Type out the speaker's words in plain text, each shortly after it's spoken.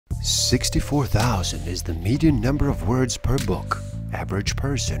64,000 is the median number of words per book. Average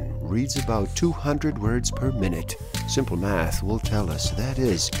person reads about 200 words per minute. Simple math will tell us that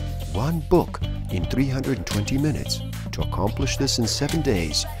is one book in 320 minutes. To accomplish this in 7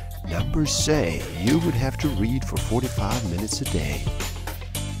 days, numbers say you would have to read for 45 minutes a day.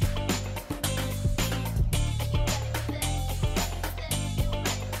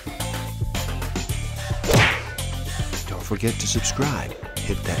 Don't forget to subscribe.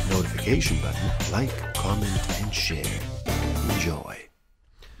 Hit that notification button, like, comment, and share. Enjoy.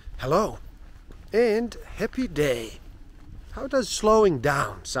 Hello, and happy day. How does slowing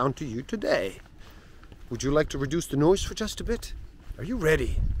down sound to you today? Would you like to reduce the noise for just a bit? Are you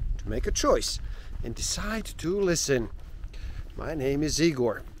ready to make a choice and decide to listen? My name is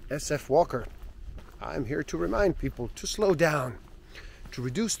Igor S.F. Walker. I'm here to remind people to slow down, to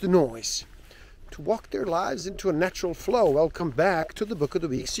reduce the noise, to walk their lives into a natural flow. Welcome back to the Book of the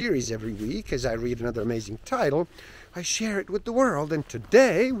Week series. Every week, as I read another amazing title, I share it with the world. And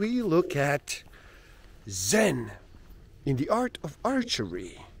today we look at Zen in the Art of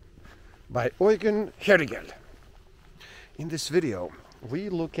Archery by Eugen Herrigel. In this video, we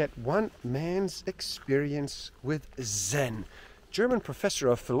look at one man's experience with Zen. German professor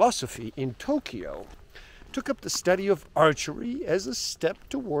of philosophy in Tokyo took up the study of archery as a step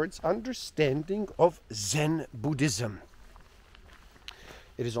towards understanding of Zen Buddhism.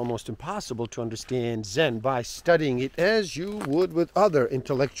 It is almost impossible to understand Zen by studying it as you would with other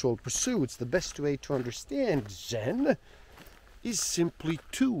intellectual pursuits. The best way to understand Zen is simply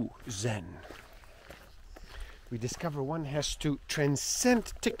to Zen. We discover one has to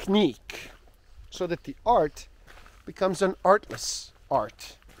transcend technique so that the art becomes an artless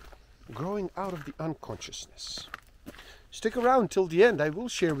art, growing out of the unconsciousness. Stick around till the end. I will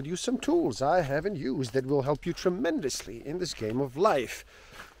share with you some tools I haven't used that will help you tremendously in this game of life.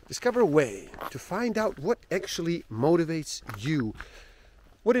 Discover a way to find out what actually motivates you.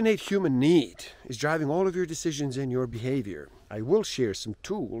 What innate human need is driving all of your decisions and your behavior. I will share some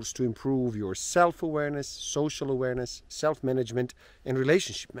tools to improve your self-awareness, social awareness, self-management, and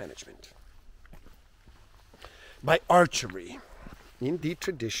relationship management. By archery, in the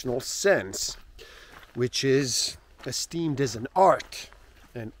traditional sense, which is esteemed as an art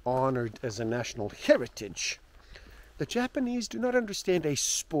and honored as a national heritage, the Japanese do not understand a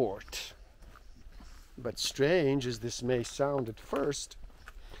sport, but strange as this may sound at first,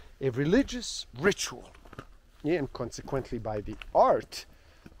 a religious ritual. And consequently, by the art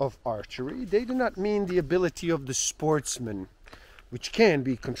of archery, they do not mean the ability of the sportsman, which can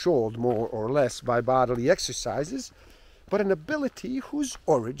be controlled more or less by bodily exercises, but an ability whose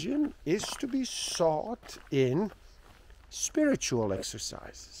origin is to be sought in spiritual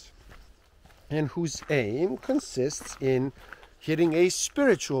exercises, and whose aim consists in hitting a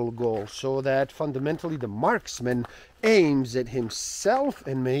spiritual goal, so that fundamentally the marksman aims at himself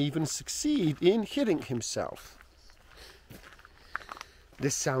and may even succeed in hitting himself.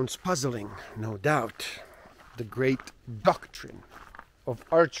 This sounds puzzling, no doubt. The great doctrine of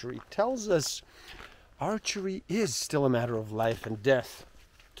archery tells us archery is still a matter of life and death,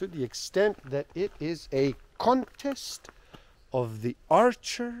 to the extent that it is a contest of the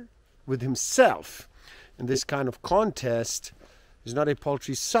archer with himself. And this kind of contest is not a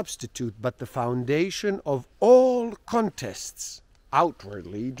paltry substitute, but the foundation of all contests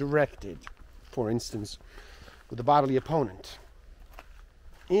outwardly directed, for instance, with a bodily opponent.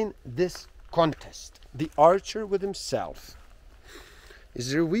 In this contest, the archer with himself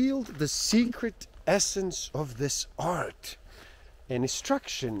is revealed the secret essence of this art. An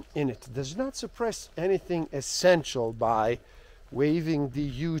instruction in it does not suppress anything essential by waiving the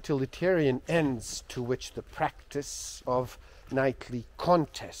utilitarian ends to which the practice of knightly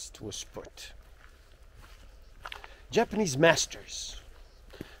contest was put. Japanese masters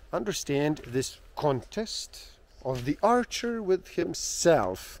understand this contest of the archer with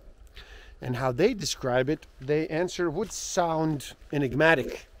himself, and how they describe it, they answer, would sound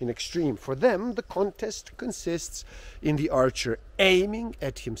enigmatic in extreme. For them, the contest consists in the archer aiming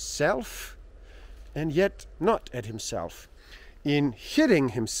at himself and yet not at himself, in hitting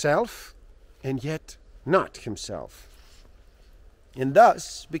himself and yet not himself, and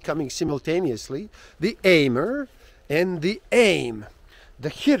thus becoming simultaneously the aimer and the aim, the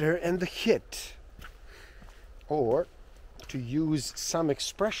hitter and the hit. Or, to use some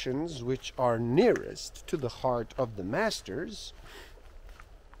expressions which are nearest to the heart of the masters,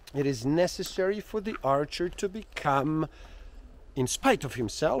 it is necessary for the archer to become, in spite of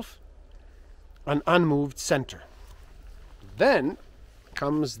himself, an unmoved center. Then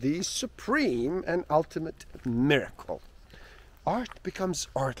comes the supreme and ultimate miracle. art becomes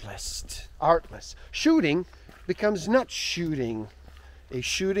artless. Shooting becomes not shooting, a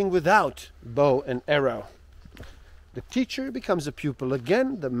shooting without bow and arrow. The teacher becomes a pupil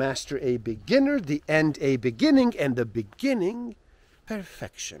again, the master a beginner, the end a beginning, and the beginning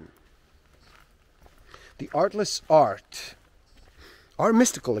perfection. The artless art are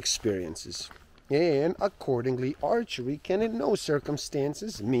mystical experiences, and accordingly archery can in no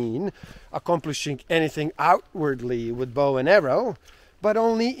circumstances mean accomplishing anything outwardly with bow and arrow, but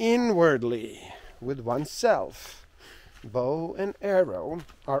only inwardly with oneself. Bow and arrow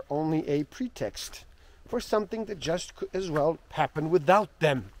are only a pretext for something that just could as well happen without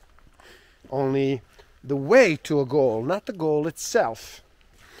them. Only the way to a goal, not the goal itself.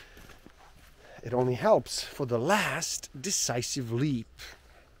 It only helps for the last decisive leap.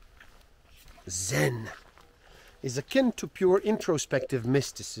 Zen is akin to pure introspective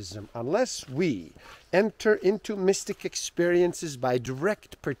mysticism. Unless we enter into mystic experiences by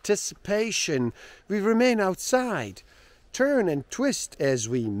direct participation, we remain outside. Turn and twist as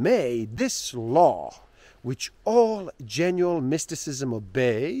we may, this law, which all genuine mysticism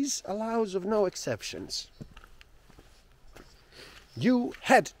obeys, allows of no exceptions. You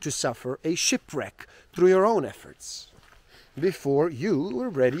had to suffer a shipwreck through your own efforts before you were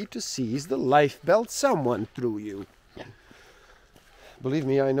ready to seize the lifebelt someone threw you. Believe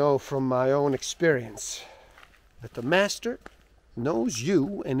me, I know from my own experience that the master knows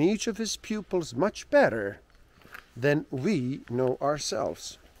you and each of his pupils much better than we know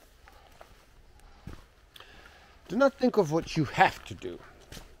ourselves. Do not think of what you have to do.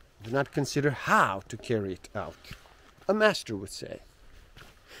 Do not consider how to carry it out. A master would say.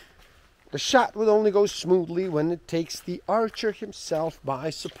 The shot will only go smoothly when it takes the archer himself by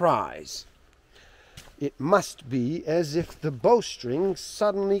surprise. It must be as if the bowstring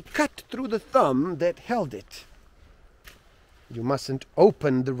suddenly cut through the thumb that held it. You mustn't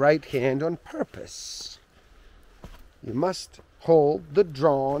open the right hand on purpose. You must hold the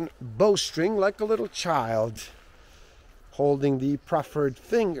drawn bowstring like a little child, holding the proffered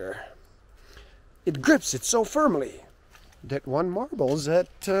finger. It grips it so firmly that one marvels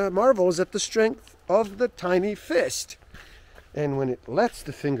at the strength of the tiny fist. And when it lets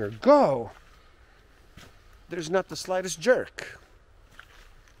the finger go, there's not the slightest jerk.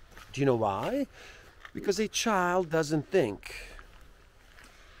 Do you know why? Because a child doesn't think.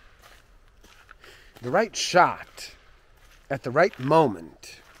 The right shot at the right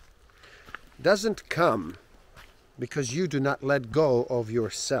moment doesn't come because you do not let go of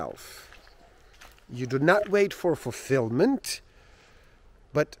yourself. You do not wait for fulfillment,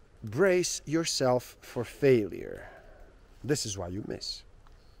 but brace yourself for failure. This is why you miss.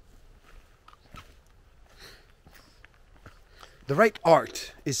 The right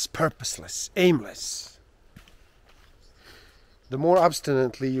art is purposeless, aimless. The more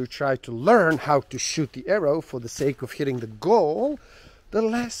obstinately you try to learn how to shoot the arrow for the sake of hitting the goal, the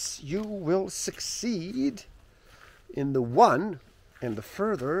less you will succeed in the one, and the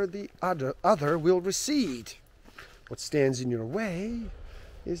further the other will recede. What stands in your way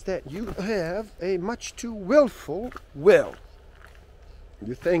is that you have a much too willful will.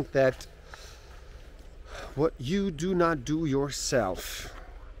 You think that what you do not do yourself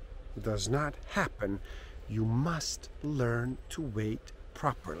does not happen. You must learn to wait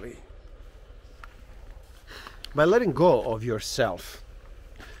properly. By letting go of yourself,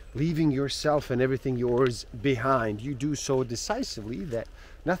 leaving yourself and everything yours behind, you do so decisively that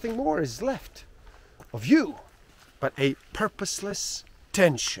nothing more is left of you but a purposeless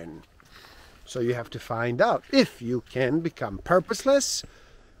tension. So you have to find out if you can become purposeless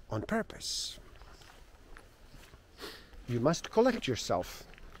on purpose. You must collect yourself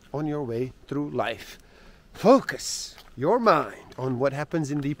on your way through life. Focus your mind on what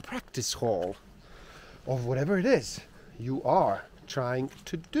happens in the practice hall of whatever it is you are trying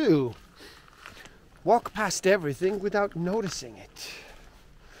to do. Walk past everything without noticing it,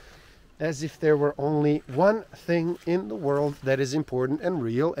 as if there were only one thing in the world that is important and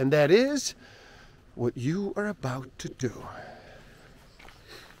real, and that is what you are about to do.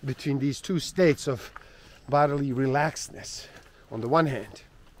 Between these two states of bodily relaxedness on the one hand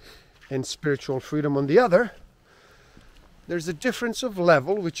and spiritual freedom on the other, there's a difference of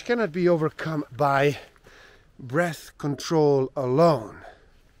level which cannot be overcome by breath control alone,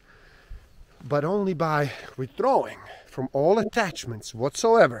 but only by withdrawing from all attachments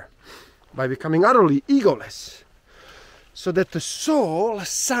whatsoever, by becoming utterly egoless, so that the soul,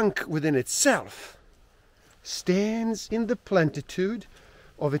 sunk within itself, stands in the plenitude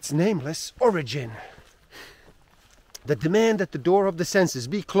of its nameless origin. The demand that the door of the senses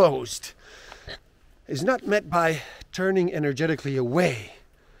be closed is not met by turning energetically away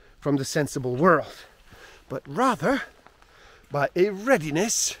from the sensible world, but rather by a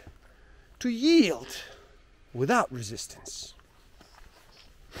readiness to yield without resistance.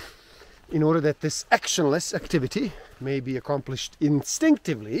 In order that this actionless activity may be accomplished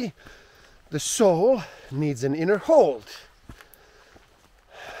instinctively, the soul needs an inner hold.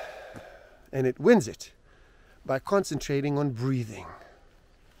 And it wins it by concentrating on breathing.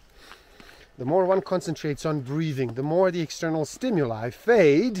 The more one concentrates on breathing, the more the external stimuli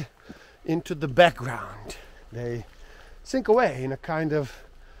fade into the background. They sink away in a kind of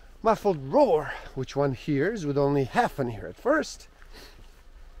muffled roar, which one hears with only half an ear at first.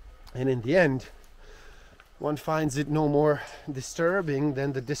 And in the end, one finds it no more disturbing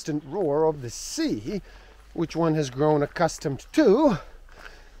than the distant roar of the sea, which one has grown accustomed to.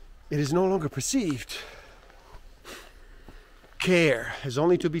 It is no longer perceived. Care has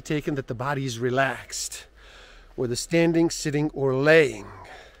only to be taken that the body is relaxed, whether standing, sitting, or laying.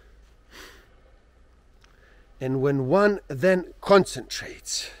 And when one then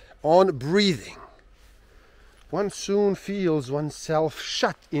concentrates on breathing, one soon feels oneself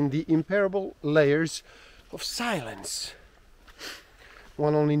shut in the imperishable layers of silence.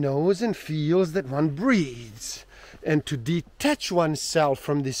 One only knows and feels that one breathes. And to detach oneself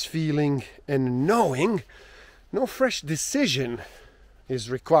from this feeling and knowing, no fresh decision is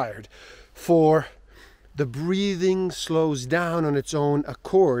required, for the breathing slows down on its own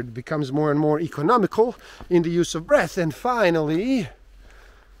accord, becomes more and more economical in the use of breath, and finally,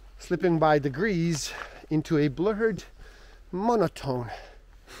 slipping by degrees into a blurred monotone,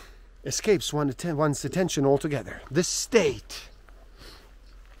 escapes one's attention altogether. This state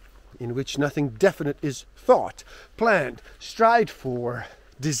in which nothing definite is thought, planned, strived for,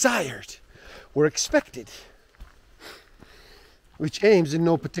 desired, or expected, which aims in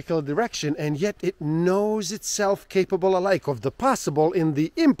no particular direction, and yet it knows itself capable alike of the possible in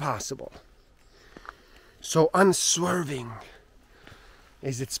the impossible. So unswerving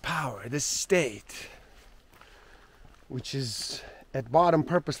is its power. This state, which is at bottom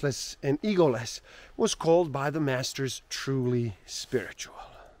purposeless and egoless, was called by the masters truly spiritual.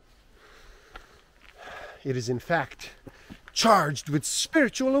 It is in fact charged with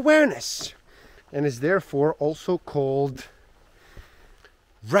spiritual awareness and is therefore also called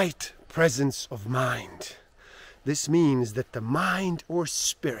right presence of mind. This means that the mind or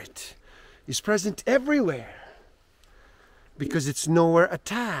spirit is present everywhere because it's nowhere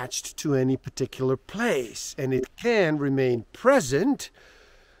attached to any particular place, and it can remain present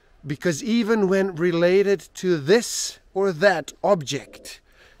because even when related to this or that object,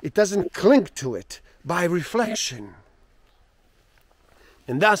 it doesn't cling to it by reflection,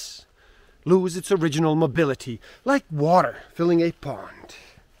 and thus lose its original mobility, like water filling a pond,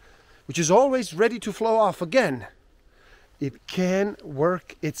 which is always ready to flow off again. It can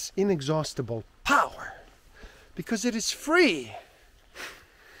work its inexhaustible power because it is free,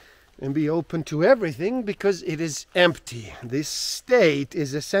 and be open to everything because it is empty. This state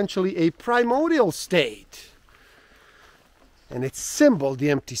is essentially a primordial state, and its symbol, the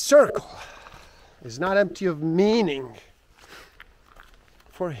empty circle, is not empty of meaning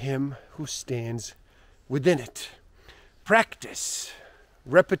for him who stands within it. Practice,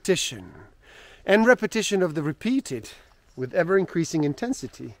 repetition, and repetition of the repeated with ever-increasing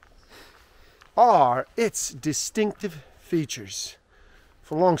intensity are its distinctive features.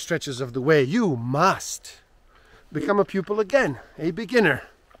 For long stretches of the way, you must become a pupil again, a beginner,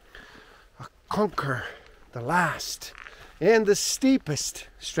 conquer the last and the steepest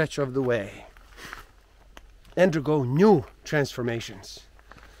stretch of the way, undergo new transformations.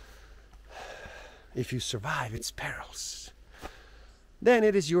 If you survive its perils, then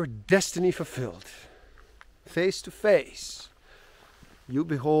it is your destiny fulfilled. Face to face, you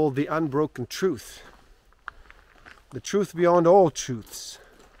behold the unbroken truth, the truth beyond all truths,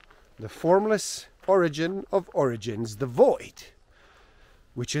 the formless origin of origins, the void,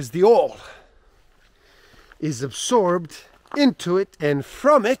 which is the all, is absorbed into it, and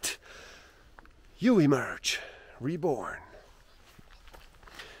from it you emerge, reborn.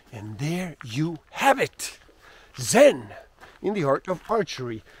 And there you have it. Zen in the Art of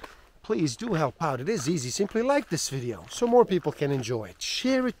Archery. Please do help out. It is easy. Simply like this video so more people can enjoy it.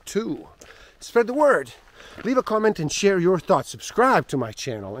 Share it too. Spread the word. Leave a comment and share your thoughts. Subscribe to my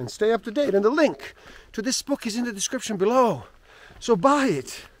channel and stay up to date. And the link to this book is in the description below. So buy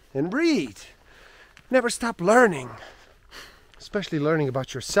it and read. Never stop learning, especially learning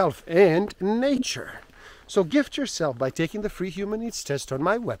about yourself and nature. So gift yourself by taking the free human needs test on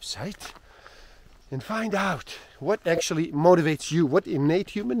my website and find out what actually motivates you, what innate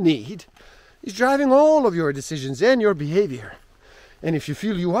human need is driving all of your decisions and your behavior. And if you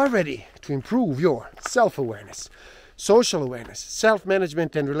feel you are ready to improve your self-awareness, social awareness,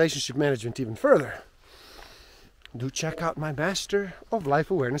 self-management, and relationship management even further, do check out my Master of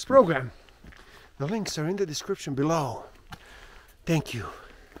Life Awareness program. The links are in the description below. Thank you.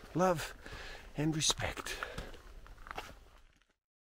 Love and respect.